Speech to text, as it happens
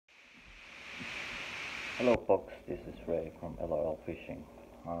Hello folks, this is Ray from LOL Fishing.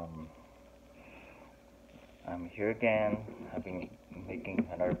 I'm here again, making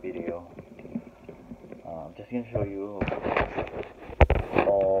another video. I'm just gonna show you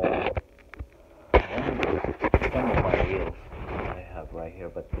all some of my reels I have right here,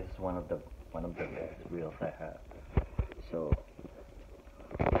 but this is one of the best reels I have. So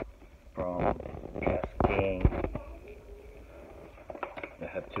from Cascade, I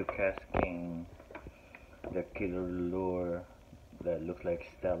have two Cascade. The killer lure that looks like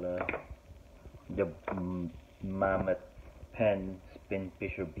Stella, the mammoth pen spin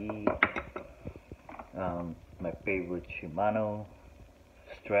fisher B, my favorite Shimano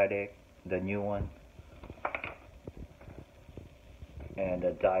Stratic, the new one, and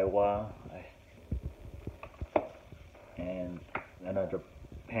a Daiwa, and another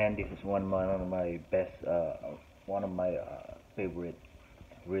pen. This is one of my best, one of my favorite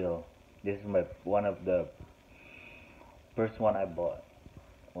reel. This is one of the first one I bought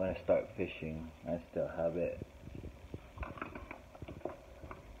when I start fishing. I still have it,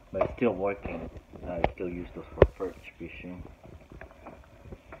 but it's still working. I still use those for perch fishing.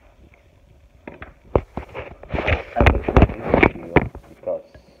 I made this video because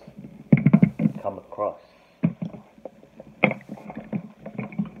I come across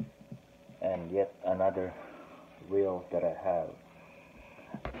and yet another reel that I have.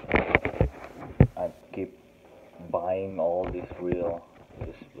 I keep buying all this reel.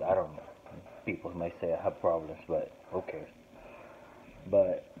 I don't know. People might say I have problems, but who cares?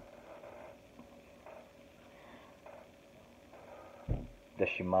 But the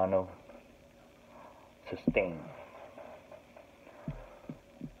Shimano Sustain.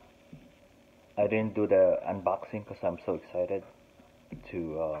 I didn't do the unboxing because I'm so excited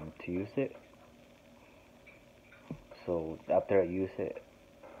to use it. So after I use it,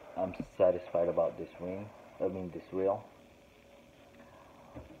 I'm satisfied about this this reel.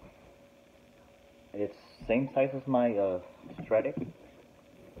 It's same size as my Stratic.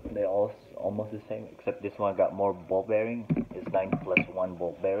 They're all almost the same, except this one got more ball bearing. It's 9+1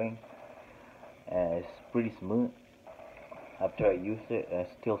 ball bearing, and it's pretty smooth. After I use it,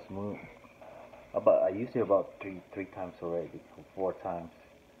 it's still smooth. I used it about three times already, 4 times.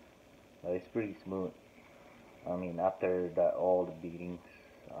 But it's pretty smooth. I mean, after that, all the beatings.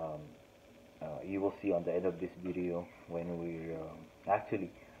 You will see on the end of this video when we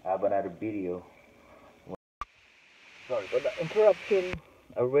actually I have another video. Sorry for the interruption.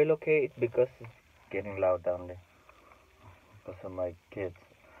 I relocate because it's getting loud down there because of my kids.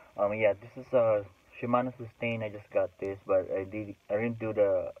 Yeah, this is a Shimano Sustain. I just got this, but I didn't do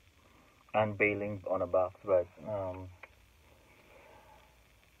the unveiling on a box, but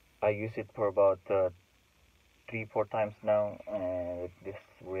I use it for about 3-4 times now, and this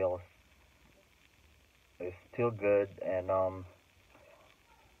reel is still good. And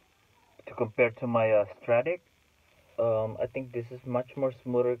to compare to my Stratic, I think this is much more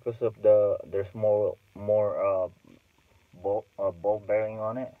smoother because of there's more ball bearing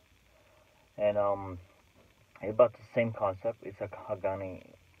on it, and about the same concept. It's a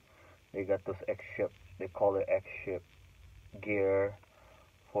Hagani. They got those X-ship. They call it X-ship gear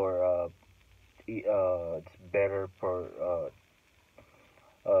for it's better for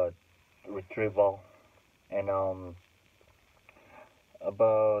retrieval, and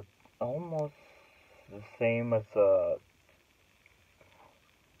about almost the same as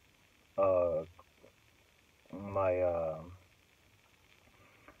my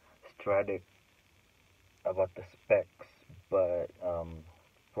Stratic about the specs, but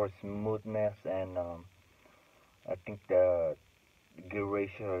for smoothness and I think the gear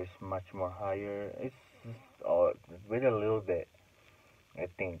ratio is much more higher. It's with a little bit. I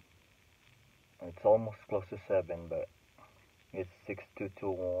think it's almost close to 7, but it's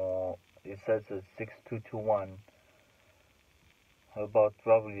 6221. It says it's 6221. About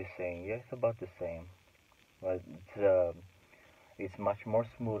probably the same. Yes, about the same. But it's much more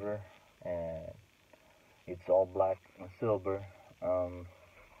smoother, and it's all black and silver.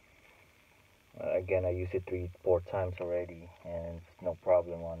 Again, I used it 3-4 times already, and it's no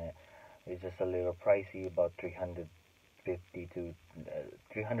problem on it. It's just a little pricey, about 350 to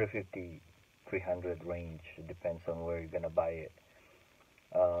 300 range. It depends on where you're gonna buy it.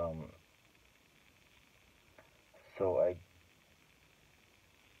 So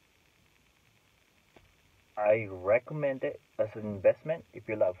I recommend it as an investment if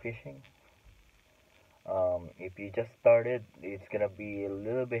you love fishing. If you just started, it's gonna be a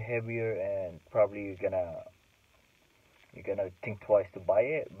little bit heavier, and probably you're gonna think twice to buy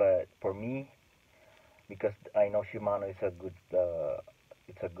it. But for me, because I know Shimano is a good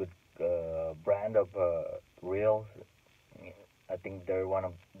brand kind of reels. I think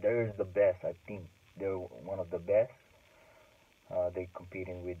they're the best. I think they're one of the best. They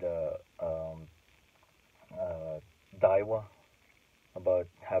competing with uh, Daiwa about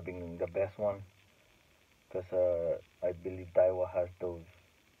having the best one, because I believe Daiwa has those.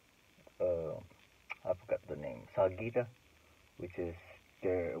 Uh, I forgot the name. Sagita, which is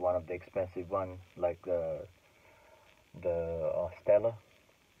they're one of the expensive one, like the Stella,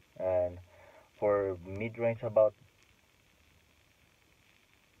 and for mid range about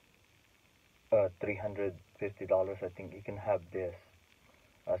 $350. I think you can have this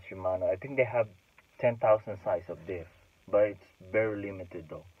Shimano. I think they have 10,000 size of this, but it's very limited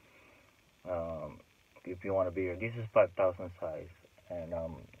though. Um, if you want to be here, this is 5,000 size, and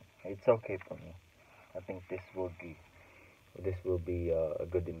it's okay for me. I think this will be a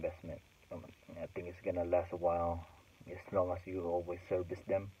good investment. I think it's gonna last a while as long as you always service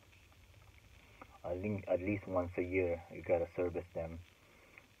them. I think at least once a year you gotta service them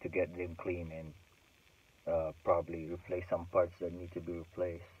to get them clean and probably replace some parts that need to be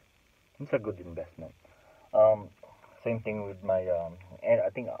replaced. It's a good investment. Um, Same thing with my and I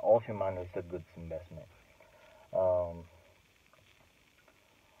think all Shimano is a good investment. Um,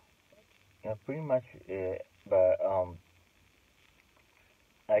 yeah, pretty much. But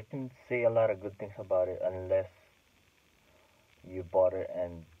I can say a lot of good things about it unless you bought it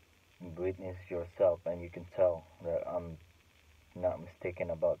and witness yourself, and you can tell that I'm not mistaken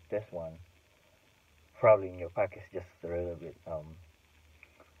about this one. Probably in your package, just a little bit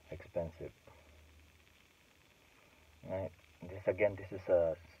expensive. Right. This is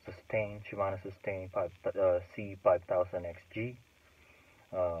a sustain Shimano Sustain 5 C5000 XG.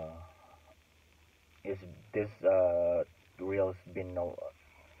 Uh, is this reel's been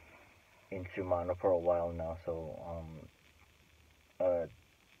in Shimano for a while now, so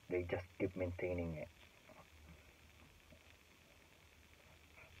they just keep maintaining it.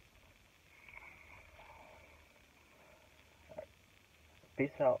 Peace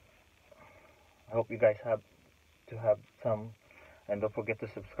out. I hope you guys have some, and don't forget to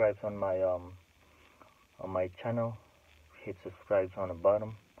subscribe on my channel. Hit subscribe on the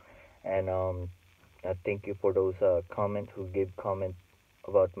bottom, and I thank you for those comment who gave comment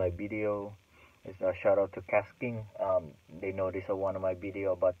about my video. It's a shout out to Casking. They noticed one of my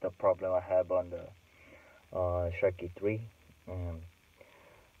video about the problem I have on the Sharky 3,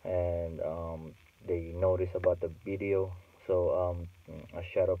 and they noticed about the video. So a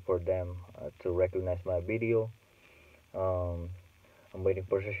shout out for them to recognize my video. Um, I'm waiting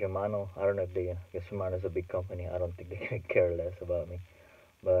for Shimano. I don't know if they, because Shimano is a big company. I don't think they can care less about me.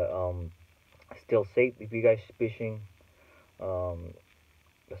 But still safe if you guys fishing. Um,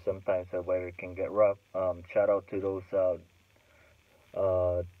 Sometimes the weather can get rough. Shout out to those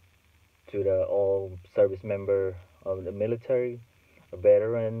to the all service member of the military, a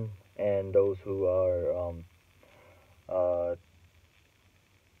veteran, and those who are uh,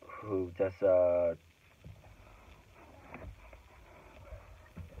 who just oh,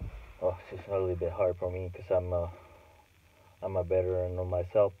 it's just a little bit hard for me because I'm a veteran of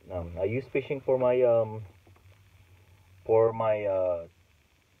myself. I use fishing for my uh,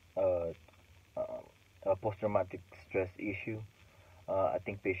 post-traumatic stress issue. I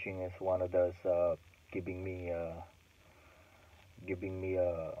think fishing is one of those giving me giving me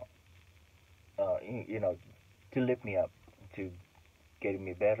you know, to lift me up, to getting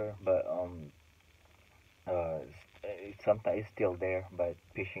me better. But sometimes it's still there, but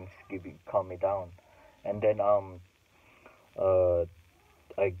fishing's giving calm me down. And then uh,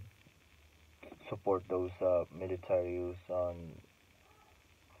 I support those military who's on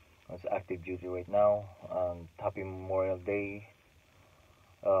active duty right now. Happy Memorial Day.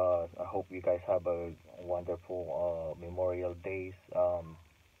 I hope you guys have a wonderful Memorial Days.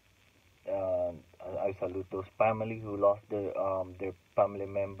 I salute those family who lost their family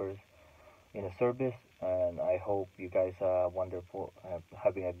members in the service, and I hope you guys are wonderful,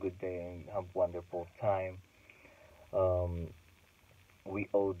 having a good day and have wonderful time. Um, we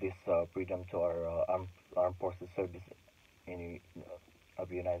owe this freedom to our armed forces service in of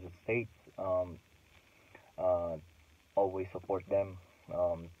the United States. Uh, Always support them.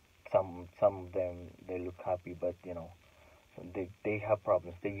 Um, some of them they look happy, but you know, so they have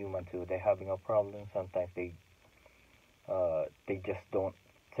problems. They're human too. They're having a problem. Sometimes they just don't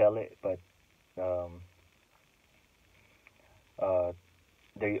tell it, but um, uh,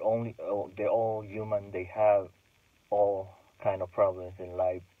 they're all human. They have all kind of problems in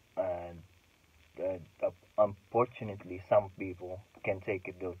life, and unfortunately, some people can take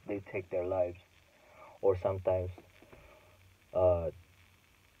it. They take their lives, or sometimes uh,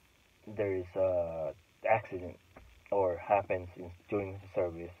 there is a accident or happens during the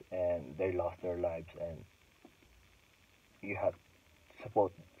service and they lost their lives, and you have to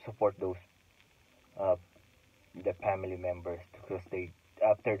support those uh, the family members, because they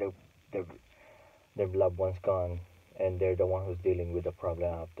after their loved ones gone, and they're the one who's dealing with the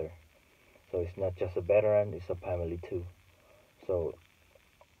problem after. So it's not just a veteran, it's a family too. So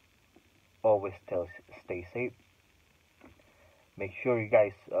always stay safe. Make sure you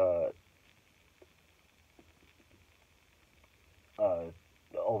guys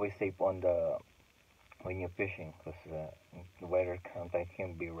always safe on the when you're fishing, because the weather sometimes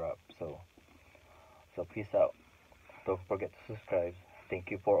can be rough. So peace out. Don't forget to subscribe. Thank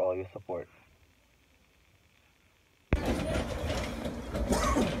you for all your support.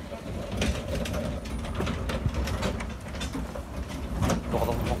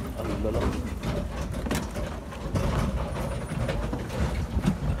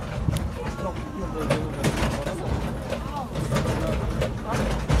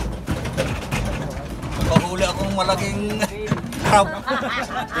 Pahuli akong malaking crab.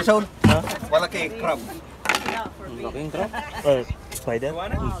 Isod? Ha? Malaki crab. Malaking crab? Spider? Wow,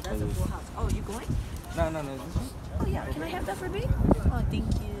 that's a cool house. Oh, you going? No. Oh yeah, can I have that for me? Oh,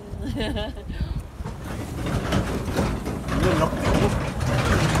 thank you.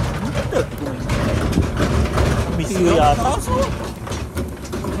 Misiyo yata.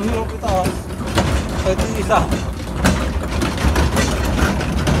 Hirap itaas. Ito yung isa.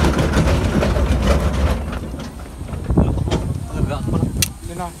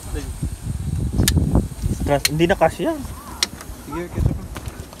 Hindi na kasya. Sige, kesa pa.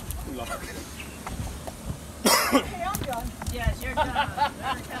 Yes, you're done.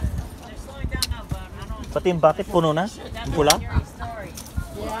 They're slowing down now, but I don't Pati yung bucket puno na? Yung pula? story.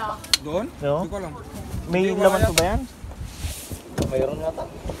 Yeah. Doon? No? Hindi ko alam. May laman pa ba yan? Mayroon yata.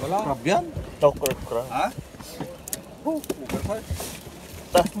 Wala. Crab yan? Oh, crab. Ha? Oh, okay.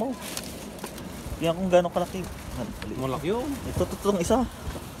 Taas mo. Yan kung gano'ng kalaki. Malaki yun. Ito tutong isa.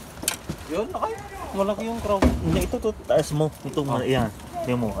 Yun, nakay. Malaki yung crab. Hindi, ito taas mo. Ito mo. Yan.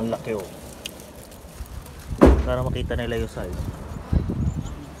 Yan mo. Ang laki oh. Para makita nila yung size.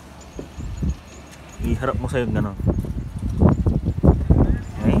 Iharap mo sa'yo gano'n.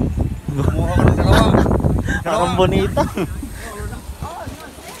 Okay? Kumuha ka ng dalawa. Ang bonita.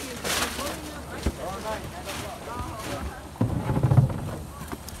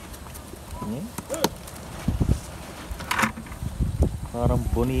 Parang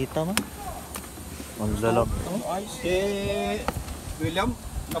bonita man. Ang lalag. Ay, si William,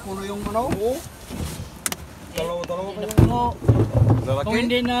 napuno yung ano? Oo. Dalawa kayo. Kung Lalaki?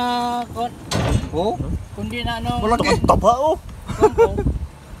 hindi na Oo. kung hindi na ano Malaki. Ang taba oh.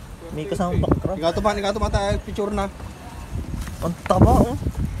 May kasama background. Ikaw to tayo picture na. Ang taba oh.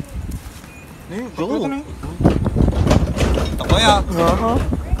 Ito na. Tako ya. Aha.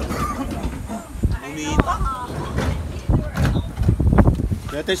 Bonita.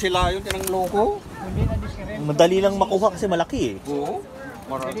 Dito sila yun, tinang loko. hindi na diskarel. Madali lang makuha kasi malaki eh. Oo.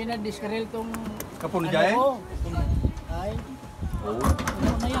 Hindi na diskarel tong Kapon dyan? ko. Ay. Oo.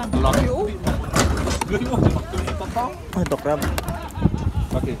 Ano na yan? Laki oh. Gano'n mo, makikita pa. Ay, ito crab.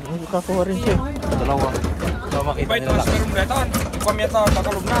 Laki. Ay, kakuha rin siya. Dalawa. So makita nila laki. Transfer mo na ito. Ipameta,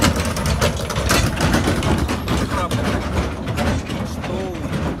 takalog na.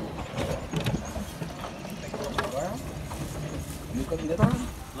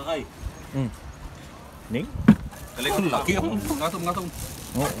 Nakay. Ning? Galing laki oh. Ngatong.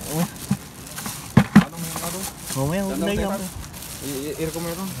 Oo. Oh. Ngatong. Mamaya, huwag na yan. I-ir ko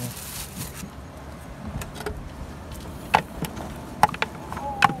meron.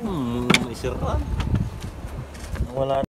 Isira. Wala